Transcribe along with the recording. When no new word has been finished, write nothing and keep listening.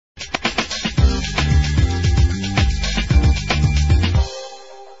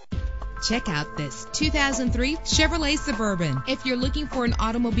Check out this 2003 Chevrolet Suburban. If you're looking for an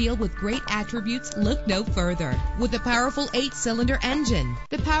automobile with great attributes, look no further. With a powerful 8-cylinder engine,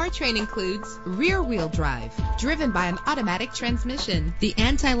 the powertrain includes rear-wheel drive, driven by an automatic transmission. The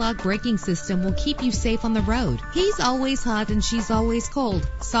anti-lock braking system will keep you safe on the road. He's always hot and she's always cold.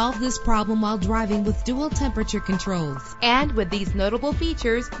 Solve this problem while driving with dual temperature controls. And with these notable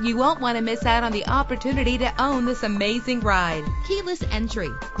features, you won't want to miss out on the opportunity to own this amazing ride. Keyless entry,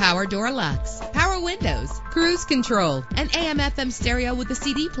 power door locks, power windows, cruise control, an AM/FM stereo with a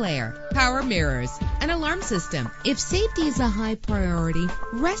CD player, power mirrors, an alarm system. If safety is a high priority,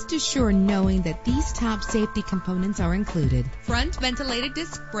 rest assured knowing that these top safety components are included: front ventilated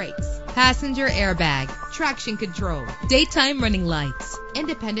disc brakes, passenger airbag, traction control, daytime running lights,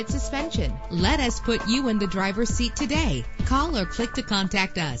 independent suspension. Let us put you in the driver's seat today. Call or click to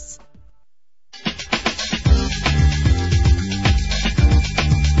contact us.